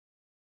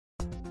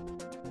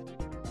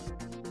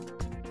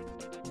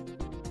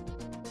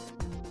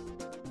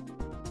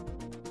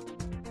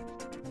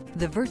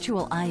The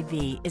Virtual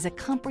I.V is a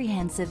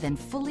comprehensive and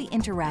fully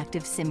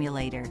interactive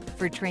simulator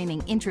for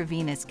training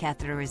intravenous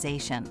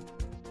catheterization.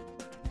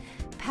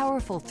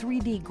 Powerful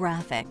 3D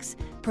graphics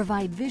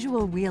provide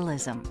visual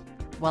realism,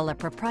 while a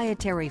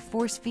proprietary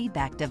force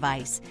feedback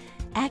device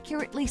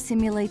accurately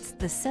simulates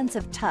the sense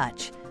of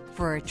touch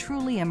for a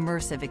truly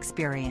immersive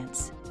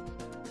experience.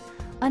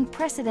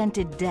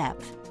 Unprecedented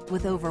depth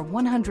with over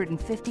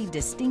 150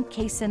 distinct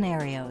case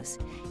scenarios,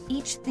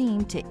 each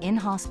themed to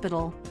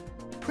in-hospital,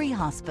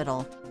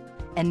 pre-hospital,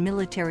 and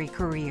military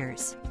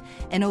careers,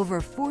 and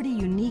over 40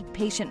 unique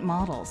patient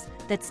models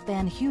that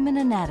span human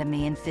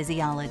anatomy and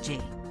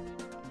physiology.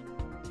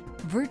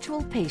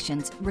 Virtual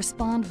patients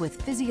respond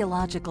with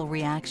physiological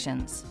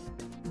reactions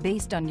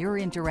based on your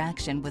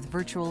interaction with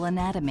virtual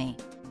anatomy,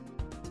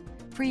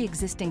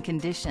 pre-existing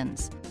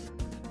conditions,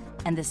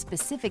 and the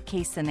specific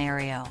case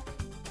scenario.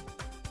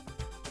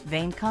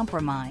 Vein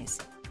compromise,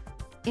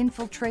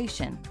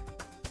 infiltration,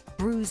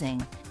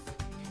 bruising,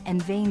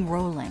 and vein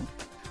rolling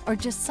are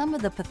just some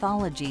of the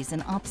pathologies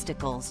and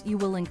obstacles you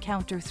will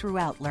encounter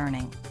throughout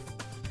learning.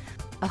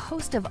 A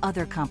host of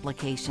other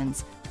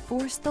complications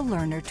force the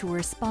learner to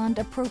respond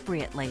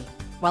appropriately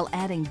while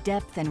adding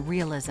depth and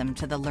realism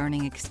to the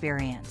learning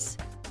experience.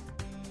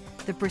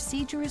 The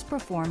procedure is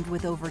performed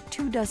with over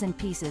 24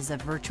 pieces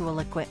of virtual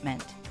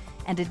equipment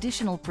and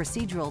additional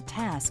procedural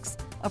tasks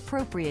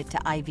appropriate to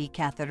IV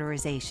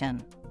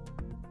catheterization.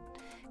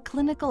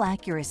 Clinical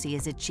accuracy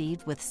is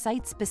achieved with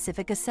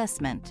site-specific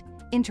assessment,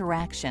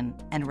 interaction,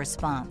 and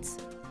response.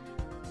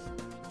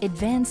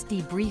 Advanced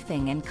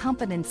debriefing and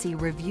competency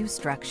review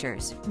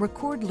structures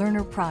record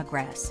learner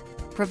progress,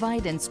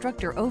 provide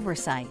instructor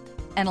oversight,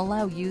 and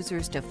allow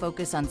users to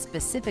focus on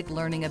specific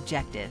learning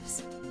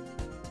objectives.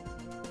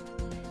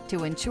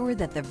 To ensure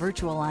that the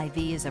Virtual IV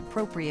is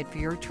appropriate for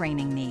your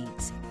training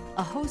needs,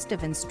 a host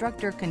of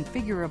instructor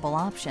configurable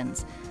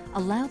options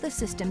allow the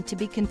system to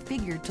be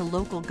configured to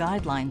local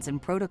guidelines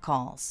and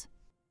protocols.